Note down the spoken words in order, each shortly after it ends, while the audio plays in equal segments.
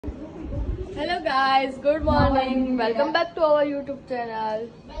Hello guys, good morning. Welcome back to our YouTube channel.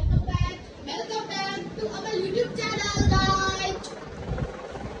 Welcome back to our YouTube channel, guys.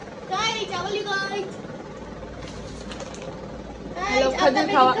 Guys, how are you guys? Hello, ખજૂર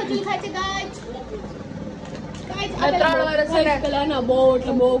ખાવા. ખજૂર ખાય છે guys. Guys, આ 3 વર્ષ છે ને પેલાના બહુ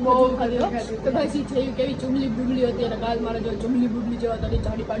ખાધ્યો તો ભાઈ છે કેવી ચુમલી બુબલી હતી અને કાલ મારા જો ચુમલી બુબલી જેવા તરી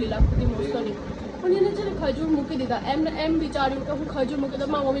જાડી પાડી લાગતી મસ્ત હતી પણ એને છે ને ખજૂર મૂકી દીધા એમ વિચાર્યું કે હું ખજૂર મૂકી દઉં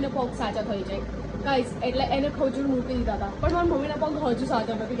મારા મમ્મીના પગ સાચા થઈ જાય ગાઈસ એટલે એને ખજૂર મૂકી દીધા હતા પણ મારા મમ્મીના પગ હજુ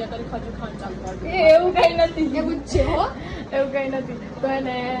સાચા નથી કે તારી ખજૂર ખાવાનું ચાલુ કરી એવું કઈ નથી. એવું જ છે હો એવું કઈ નથી. તો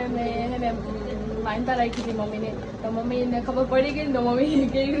એને મેં માનતા રાખી હતી મમ્મીને તો મમ્મીને ખબર પડી ગઈ ને તો મમ્મી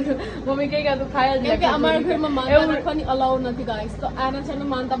કહે કે તું ખાય જ કે અમારા ઘરમાં માનતા રાખવાની અલાઉ નથી ગાઈસ તો આના છે ને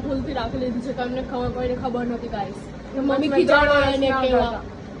માનતા ભૂલથી રાખી લીધી છે તમને ખબર નથી ગાઈસ મમ્મી ખીચાડો એને કેવા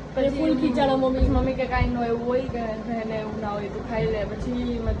ફૂલ ખીચાડો મમ્મી કે કાંઈ ન એવું હોય કે એને એવું ના હોય તું ખાઈ લે. પછી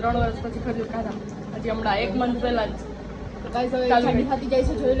મેં 3 વર્ષ પછી ખજૂર ખાધા હજી હમણાં 1 મંથ પહેલા જ. ગાઈસ હવે જાડી ખાતી જાય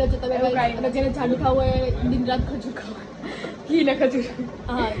છે જોઈ લેજો તમે ગાઈસ અને જેને જાડું ખાવું હોય દિન રાત ખજૂર ખાવા ઘી ને ખજૂર.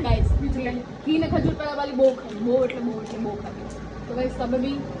 હા ગાઈસ ઘી ને ખજૂર પેલા વાલી બહુ ખાધી તો ગાઈસ તમે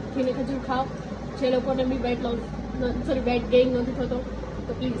બી ઘી ને ખજૂર ખાઓ જે લોકોને બી વેટ ગેઇન નથી થતો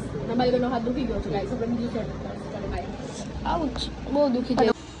તો પ્લીઝ નબાલીનો હાથ દુખી ગયો છે ગાઈસ આપણે બીજું આવું જ બહુ દુખી જાય.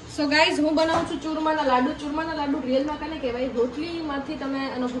 સો ગાઈઝ હું બનાવું છું ચૂરમાના લાડુ રિયલમાં કને કહેવાય રોટલીમાંથી તમે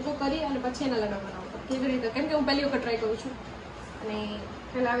એનો ભૂકો કરી અને પછી એના લાડુ બનાવો કેવી રીતે કેમ કે હું પહેલી વખત ટ્રાય કરું છું અને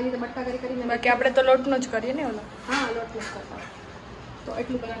પહેલાં આવી રીતે બટકા કરીને બાકી આપણે તો લોટનો જ કરીએ ને ઓલા. હા લોટનો જ કરતા તો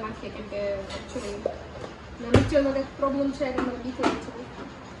એટલું બધા નાખીએ કેમ કે એકચ્યુઅલી મિક્સરમાં કંઈક પ્રોબ્લેમ છે કે મને બીક લાગે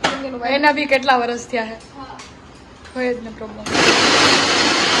છે એના બી કેટલા વર્ષ થયા હે હોય જ ને પ્રોબ્લેમ.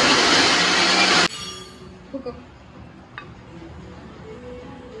 ભૂકો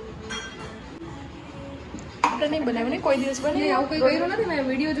નહીં બનાવે ને કોઈ દિવસ બને આવું કંઈ કર્યું નથી મેં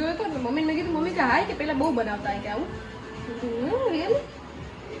વિડીયો જોયો હતો ને મમ્મીને મેં કીધું મમ્મી કે હાય કે પહેલાં બહુ બનાવતા કે આવું રિયલ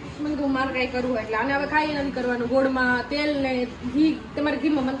મને કહું મારે કાંઈ કરવું એટલે આને હવે ખાઈ નથી કરવાનું ગોળમાં તેલ ને ઘી તમારે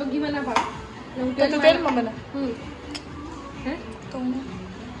ઘીમાં મને તો ઘીમાં ના ભાવે હું તેલમાં બને હે તો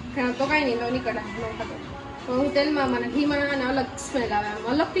તો કાંઈ નહીં તો નીકળે તો હું તેલમાં મને ઘીમાં અને અલગ સ્મેલ આવે આમ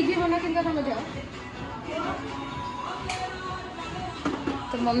અલગથી ઘીમાં નાખીને કરતા મજા આવે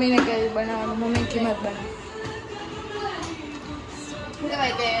તો મમ્મીને કહે બનાવવાનું મમ્મી કિંમત બને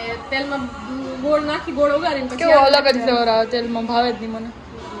કહેવાય કે તેલમાં ગોળ નાખી ગોળ ઉગાડીને પછી કેવો અલગ જ ફ્લેવર આવે તેલમાં ભાવે જ નહીં મને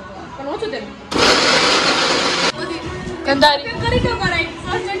પણ ઓછું તેલ કંધારી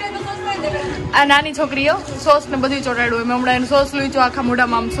આ નાની છોકરીઓ સોસ ને બધું ચોટાડ્યું મેં હમણાં એનું સોસ લઈ છું આખા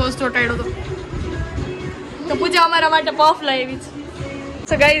મોઢામાં આમ સોસ ચોટાડ્યો તો પૂજા અમારા માટે પફ લાવી છે.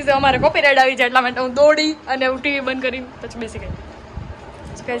 સો ગાઈઝ અમારે કોપીરાઇટ આવી જાય એટલા માટે હું દોડી અને હું ટીવી બંધ કરીને પછી બેસી ગઈ.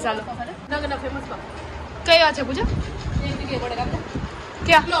 કઈ ચાલો કઈ વાત છે પૂજા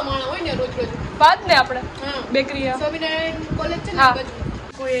ક્યાં વાત ને આપણે બેકરી હા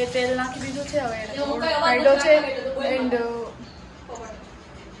કોઈ તેલ નાખી દીધું છે હવે કાઢ્યો છે એન્ડ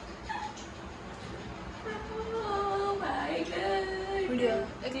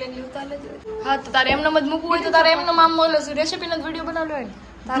હા તો તારે એમને જ મૂકવું હોય તો તારે એમને આમ બોલે રેસીપીનો જ વિડીયો બનાવલો હોય ને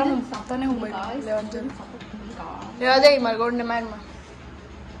તારે હું તને હું લેવાનું લેવા દે મારા ગોળને મારમાં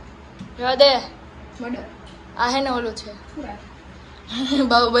લેવા દે આ હે ને ઓલું છે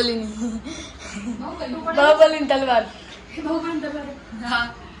બાહુબલીની તલવાર હા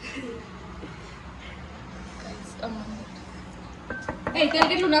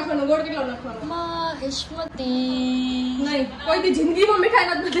કેટલું નાખવાનું ગોળ કેટલો નાખવાનો માહેશ્મતી નહીં કોઈ દી જિંદગીમાં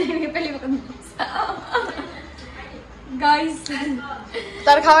મીઠાઈ નથી બતાવી પહેલી વખત ગાઈસ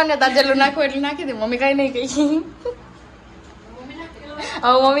તારે ખાવાનું તાર જેટલું નાખવું એટલું નાખી દે મમ્મી કઈ નહીં કહી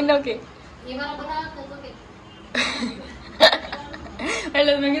હવે મમ્મી ન કે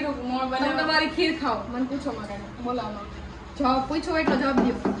એટલે મેં કીધું તમારી ખીર ખાઓ મને પૂછો મારે બોલાવો જવાબ પૂછો એટલો જવાબ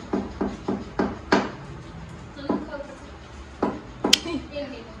દો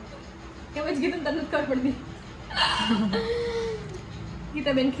કેમ જ કીધું તને ખબર પડતી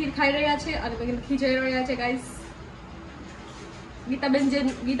ગીતાબેન ખીર ખાઈ રહ્યા છે અને ખીચાઈ રહ્યા છે ગાઈસ ગીતાબેન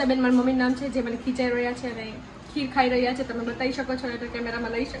મારા મમ્મીનું નામ છે જે મને ખીચાઈ રહ્યા છે અને ખીર ખાઈ રહ્યા છે તમે બતાવી શકો છો એટલે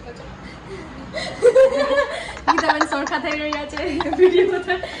કેમેરામાં લઈ શકો છો ગીતાબેન સરખા થઈ રહ્યા છે વિડીયો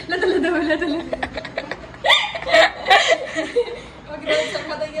સરખા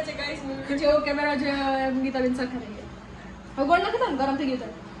થઈ ગયા છે ગાઈસ જેવો કેમેરા જે ગીતાબેન સરખા થઈ ગયા હવે ગોળ નાખી દો ગરમ થઈ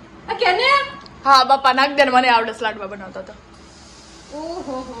ગયું આ કેને હા બાપા નાખ દે મને આવડે સ્લાડવા બનાવતા તો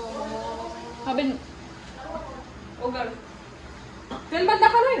ઓહો હા બેન ઓગાળ તેલ બાદ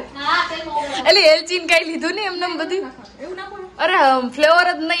નાખવાનું હોય ને હા તેલ એટલે એલચીન કઈ લીધું ને એમને બધી એવું નાખવાનું અરે ફ્લેવર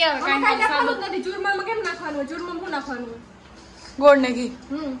જ નહીં આવે કાંઈ નાખવાનું જ નથી ચૂરમામાં કેમ નાખવાનું ચૂરમામાં શું નાખવાનું ગોળ ને ઘી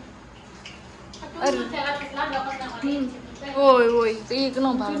ઓય ઓય તો એક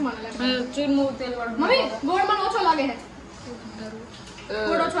નો ભાવ ચૂરમું તેલ વાળું મમ્મી ગોળ મને ઓછો લાગે છે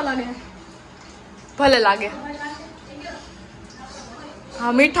ગોળ ઓછો લાગે છે ભલે લાગે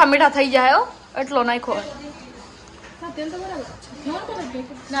હા મીઠા મીઠા થઈ જાય હો એટલો નાખો હા તેલ તો બરાબર છે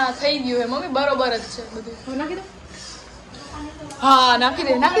ના થઈ ગયું હે મમ્મી બરોબર જ છે બધું હવે નાખી દો હા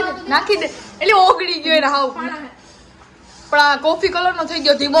નાખી દે એટલે ઓગળી ગયો એને હાવ પણ આ કોફી કલર નો થઈ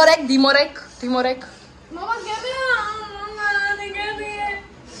ગયો ધીમો રેક મમ્મા કેમ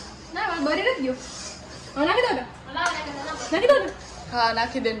ના બરી નથી ગયો હવે નાખી દો હા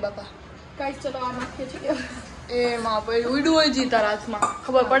નાખી દે ને બાપા ગાઈસ ચલો આ નાખીએ છીએ એ માં ભાઈ ઉડ્યું હોય જી તારા હાથમાં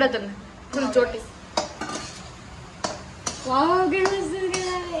ખબર પડે તને ચલ ચોટી વાહ કે મસ્ત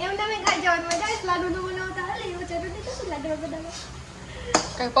એમ તમે ખાઈ જાવ તો ગાઈસ લાડુ નો બનાવતા હાલે એવું ચટણી તો લાડુ બનાવો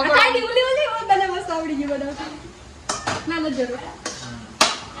કઈ પકડો આડી ઓલી બને મસ્ત આવડી ગયું બનાવતા ના ન જરૂર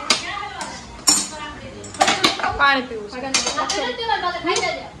પાણી પીવું છે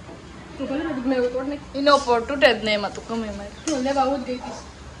તું ભલે ને મેં તોડ ને એનો પર તૂટે જ નહીં એમાં તું ગમે મારે તું લેવા આવું જ ગઈ હતી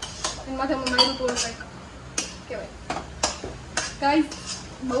એન માથે મારું તો કંઈક કહેવાય ગાઈસ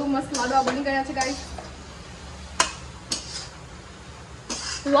બહુ મસ્ત લાડવા બની ગયા છે ગાઈસ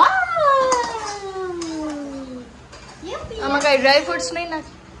આમાં કઈ ડ્રાય ફ્રૂટ્સ નહીં નાખ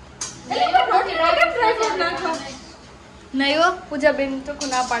નહીં હો પૂજા બેન તો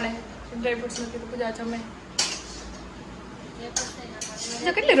ના પાડે ડ્રાય ફ્રૂટ્સ નથી તો પૂજા જમે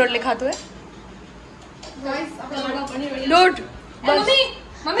પૂજા કેટલી રોટલી ખાતું હે ગાઈસ આપણા લાડવા બની રહ્યા દોઢ બસ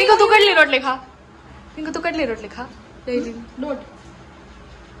મમ્મી પિંકુ તું કેટલી રોટલી ખા ડેઈલી દોઢ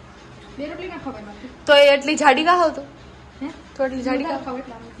બે રોટલી ના ખવાય બાકી તો એ એટલી જાડી ખા તો હે તો એટલી જાડી ખા ખાવ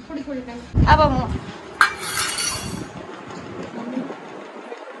એટલા થોડી થોડી ટાઈમ આ બાબા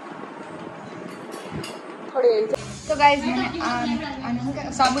તો ગાઈસ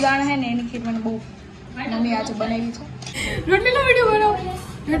મને સાબુદાણા હે ને એની ખીર મને બહુ મમ્મી આજે બનાવી છે રોટલીનો વિડિયો બનાવો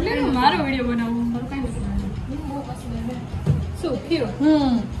રોટલીનો મારો વિડિયો બનાવો શું ખીરો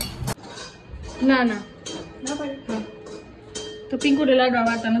ના ના પડે તો પિંકુ લાડવા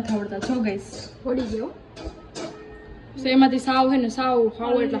વાળતા નથી આવડતા છો ગાઈસ થોડી ગયો તો એમાંથી સાવ હે ને સાવ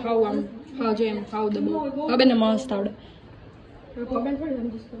ખાવ એટલે ખાવ આમ ખાવ જો એમ ખાવ દબો હવે ને મસ્ત આવડે પબેલ થોડી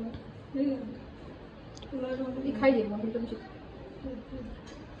સમજીશ તો એ ખાઈ જાય બાકી સમજી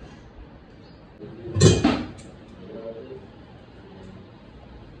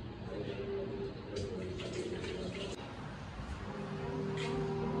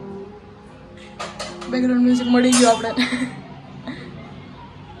બેકગ્રાઉન્ડ મ્યુઝિક મળી ગયો આપણે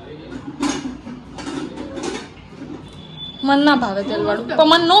મન ના ભાવે તેલવાળું પણ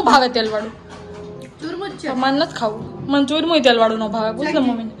મન નો ભાવે તેલવાળું ચૂરમું જ મન નથી ખાવું મન ચોરમું તેલવાળું ન ભાવે પૂછ લે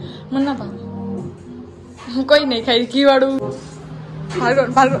મમ્મીને મન ના ભાવે હું કઈ નહીં ખાઈ ઘી વાળું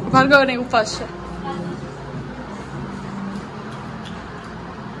ભાર્ગવ ને ઉપવાસ છે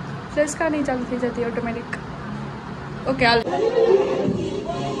ફ્લેસ્કા નહીં ચાલુ થઈ જતી ઓટોમેટિક ઓકે હાલ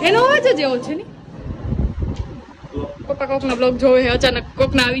એનો અવાજ જ એવો છે ને પપ્પા કોકનો બ્લોગ જોવે અચાનક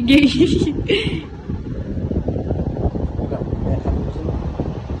કોકના આવી ગઈ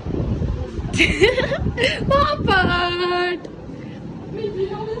પાપટ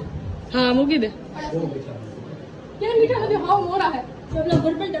હા મૂકી દે क्या मीठा नहीं हाउ मोरा है डबला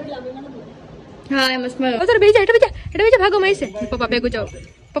गड़बड़ डबला में ना હા એમ સ્મેલ ઓસર બેજા એટલે બેજા ભાગો માં છે પપ્પા ભેગું જાવ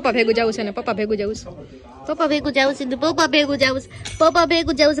પપ્પા ભેગું જાવ છે ને પપ્પા ભેગું જાવ છે પપ્પા ભેગું જાવ છે પપ્પા ભેગું જાવ છે પપ્પા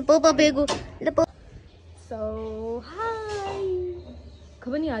ભેગું જાવ છે પપ્પા ભેગું એટલે સો હાય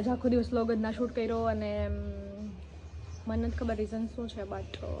ખબર નહીં આજ આખો દિવસ વ્લોગ જ ના શૂટ કર્યો અને મને નથી ખબર રીઝન શું છે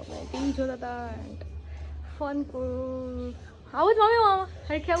બટ મેં ટીવી જોતા હતા એન્ડ ફન આવું જ મમ્મી મામા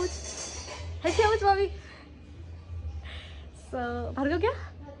હરખે આવું જ ભાભી સો ભાર્ગવ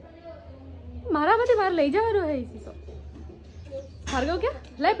ક્યાં મારામાંથી બહાર લઈ જવાનું હે ઇસી તો ભાર્ગવ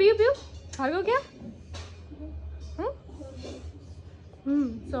ક્યાં લે પીયું ભાર્ગવ ક્યાં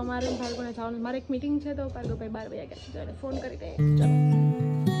સો મારે ભાર્ગવને જવાનું મારે એક મીટિંગ છે તો ભાર્ગવભાઈ 12 વાગ્યા ગયા છે તો એને ફોન કરી દે ચલો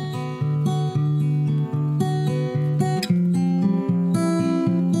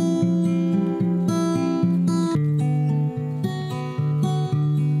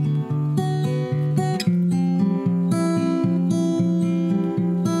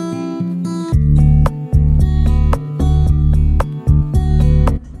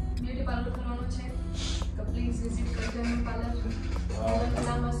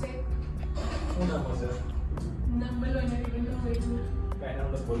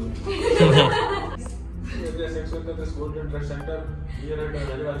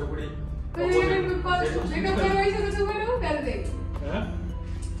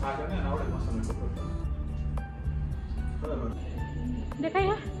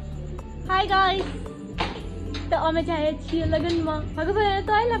દેખાય હાય ગાઈસ, તો અમે જાય છીએ લગ્નમાં. ભાગુભાઈ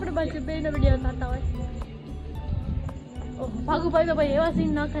તો આવેલા આપણે બાજુ બેનો વિડીયો થતા હોય. ઓહ ભાગુભાઈ તો ભાઈ એવા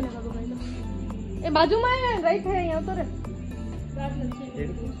સીન નાખે ને. ભાગુભાઈ તો એ બાજુમાં આવે ને રાઈટ થાય અહીંયા આવતો રે.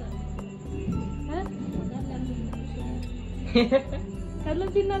 કેટલો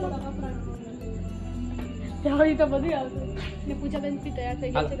સીન ના લો જાવી તો બધું આવતું ને. પૂજા બેન બી તૈયાર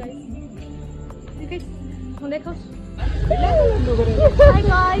થઈ ગઈ છે ગાઈસ. દેખાય હું દેખાઉં. હાય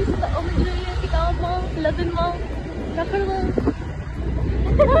ગાઈસ, તો અમે જોઈએ કે ગામમાં લગ્નમાં રખડવા.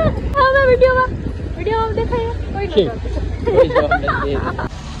 હવે વિડીયો દેખાય કોઈ નથી.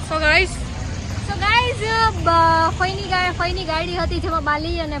 સો ગાઈસ ફઈની ગાડી હતી જેમાં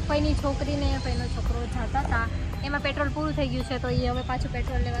બાલી અને ફઈની છોકરીને ફઈનો છોકરો જતા હતા. એમાં પેટ્રોલ પૂરું થઈ ગયું છે તો એ હવે પાછું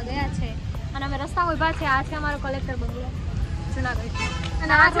પેટ્રોલ લેવા ગયા છે અને અમે રસ્તા ઉભા છે. આ છે અમારો કલેક્ટર બંગલો જુનાગઢ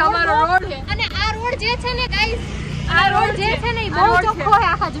અને આ છે અમારો રોડ છે. અને આ રોડ જે છે ને ગાઈસ, આ રોડ જે છે ને એ બહુ ચોખ્ખો છે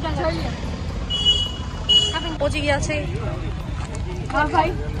આખા જુનાગઢ. આપણે પહોંચી ગયા છે. હા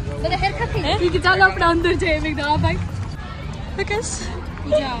ભાઈ બધા હેરખથી કે ચાલો આપણે અંદર જઈએ. એકદમ હા ભાઈ વિકાસ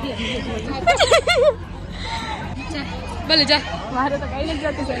ભલે જા. મારે તો કઈ નથી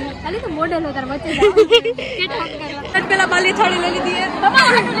જતું છે. ખાલી તો મોડેલ હોય તાર વચ્ચે જાવ કે ઠોક કરવા. પેલા બાલી થોડી લઈ લીધી તમારે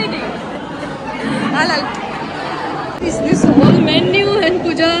હાટું લઈ દે. હાલ is this whole menu and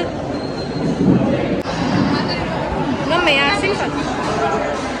puja mummy યાર સિમ્પલ.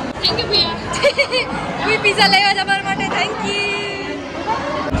 થેન્ક યુ ભૈયા. કોઈ પીઝા લેવા જ અમારા માટે. Thank you.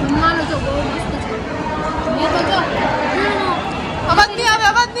 જમવાનું તો બહુ મસ્ત છે. મેં તો જો અવાજ નહીં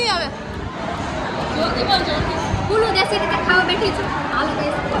આવે. જો એમાં જો પૂરું દેશી રીતે ખાવા બેઠી છું. હાલો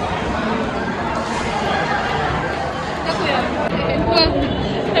ગાઈસ દેખો યાર.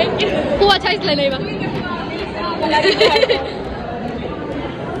 Thank you. કુવા છાઈસ લઈને આવ્યા.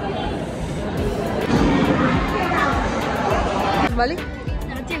 વાલી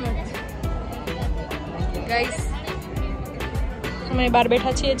ગાઈસ અમે બહાર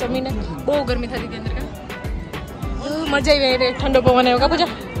બેઠા છીએ જમીને. બહુ ગરમી થતી હતી અંદર. મજા આવી રે. ઠંડો પવન આવ્યો. કા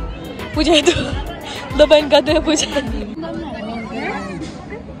પૂજા તો દબાઈને કાઢે પૂજા.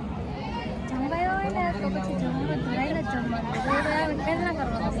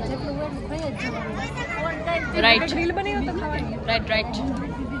 રાઈટ રીલ બનાવી તો રાઈટ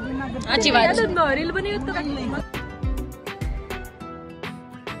સાચી વાત. રીલ બનાવી તો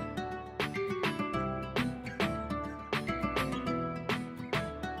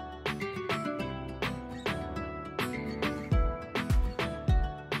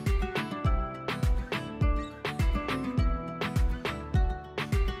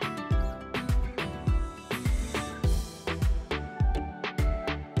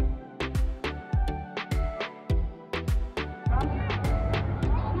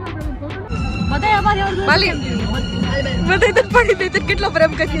બધા તો પડી દે તો કેટલો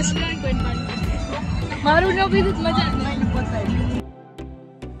પ્રેમ કરીએ છીએ. મારું ન પીધું મજા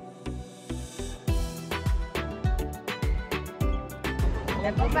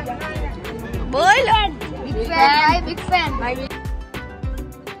બોલ. Big fan.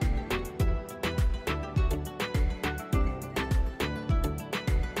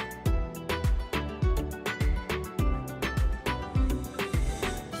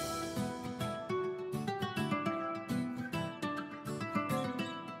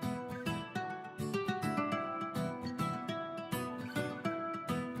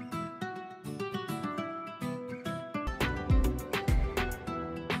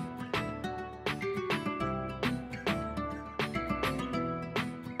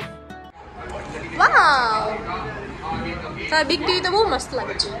 વાવ તાર બિગ ટીવી તો બહુ મસ્ત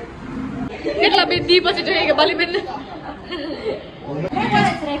લાગે છે. કેટલા બે દી પછી જોઈએ કે બાલી બેન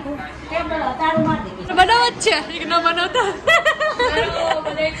બનાવ જ છે. એક ન બનાવતા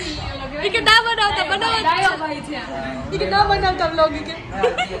એક ના બનાવતા બ્લોગ કે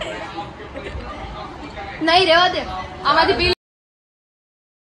નહીં રહેવા દે. આમાંથી બિલ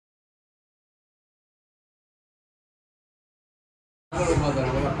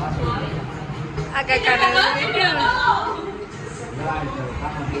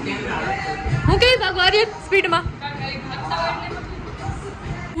હું કઈ ભાગવા સ્પીડમાં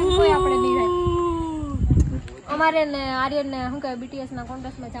અમારે ને આર્યન ને શું કહે બીટીએસ ના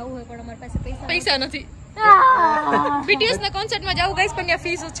કોન્ટેસ્ટમાં જવું હોય પણ અમારી પાસે પૈસા નથી. બીટીએસ ના કોન્સર્ટમાં જવું ગાઈસ પણ ત્યાં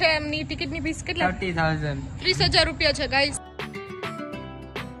ફીસ છે એમની ટિકિટની ફીસ કેટલા 30,000 રૂપિયા છે ગાઈસ.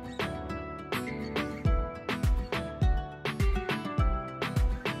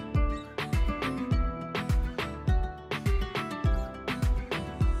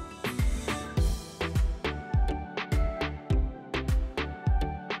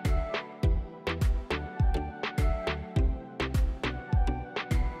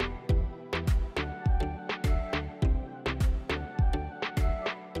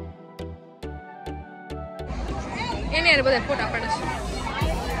 એને યાર બધા ફોટા પાડે છે.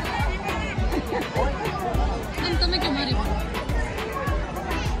 અને તમે કે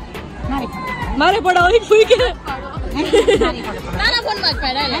મારે પડાવો એક ફૂઈ કે તારા ફોન માં જ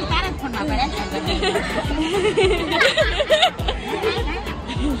પાડે તારા ફોન માં પાડે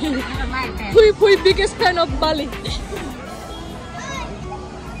ફૂઈ biggest fan of Bali.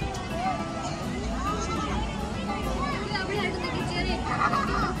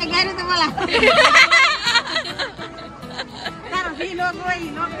 ગારે તો બોલા તારો ભી લોગ હોય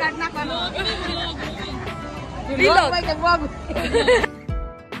લોગ કાઢ નાખવાનો રીલો હોય કે બોગ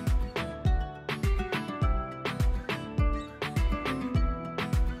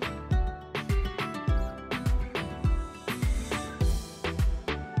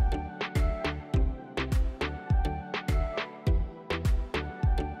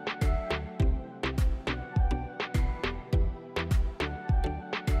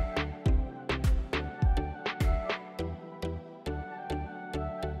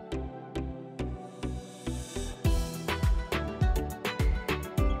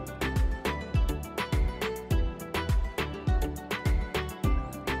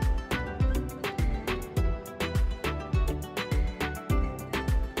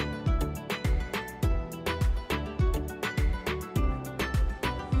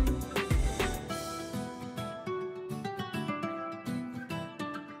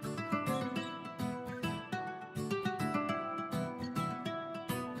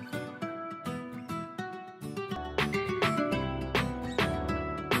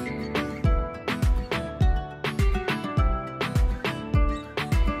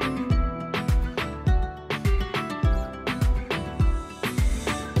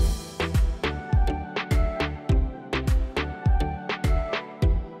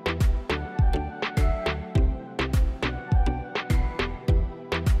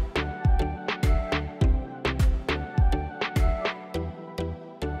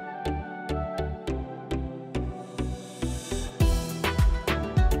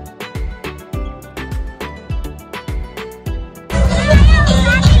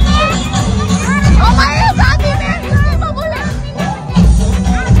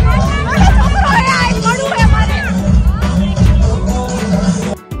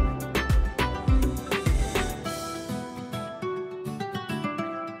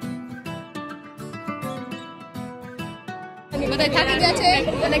બધા થાકી ગયા છે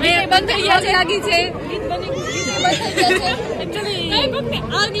અને ગીત બંધ થઈ ગયા છે લાગી છે ગીત બંધ થઈ ગયા છે એકચ્યુઅલી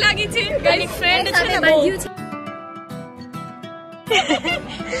આગ લાગી છે ગાઈસ ફ્રેન્ડ છે બાંધ્યું છે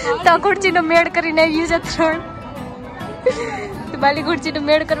તો ખુરચીનો મેળ કરીને આવ્યું છે 3 બાલી ખુરચીનો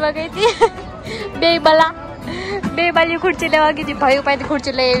મેળ કરવા ગઈ હતી બે બાલી ખુરચી લેવા ગઈ હતી ભાઈ પાસે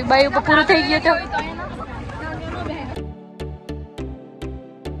ખુરચી લઈ આવી ભાઈ ઉપર પૂરું થઈ ગયું તો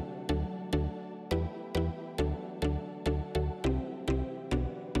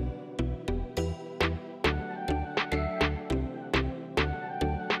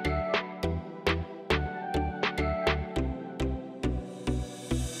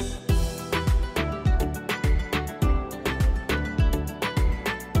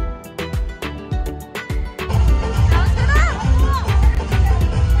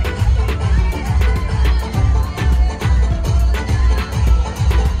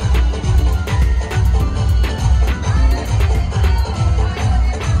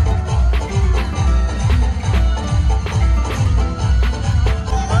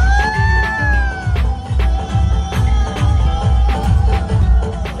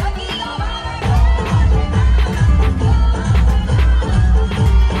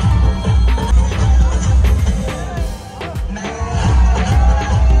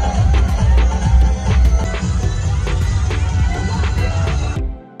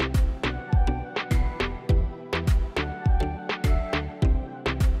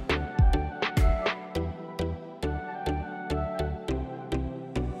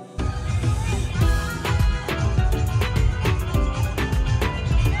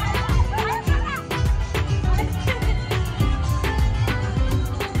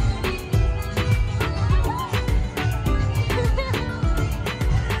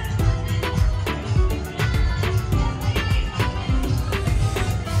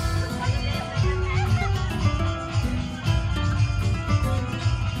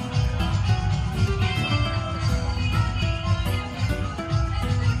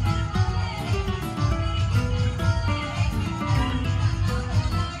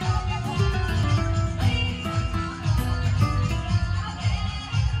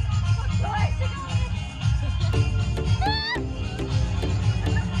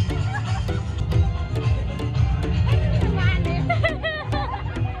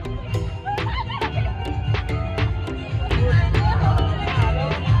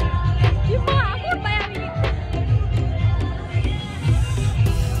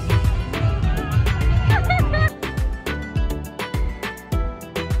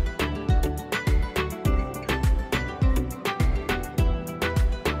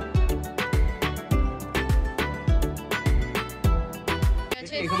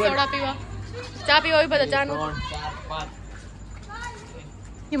ગાઈસ સોડા પીવા ચા પીવા આવી બધા ચા નો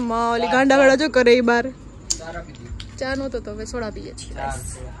ઓલી ગાંડા વાળા જો કરે એ બાર ચા નહોતો તો હવે સોડા પીએ છીએ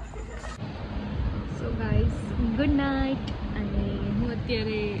સો ગાઈસ ગુડ નાઇટ અને હું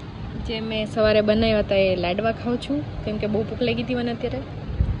અત્યારે જે મેં સવારે બનાવ્યા હતા એ લાડવા ખાઉં છું કેમ કે બહુ ભૂખ લાગી હતી મને અત્યારે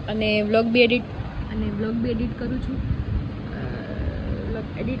અને વ્લોગ બી એડિટ કરું છું વ્લોગ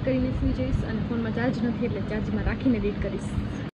એડિટ કરીને સુઈ જઈશ અને ફોનમાં ચાર્જ નથી એટલે ચાર્જમાં રાખીને એડિટ કરીશ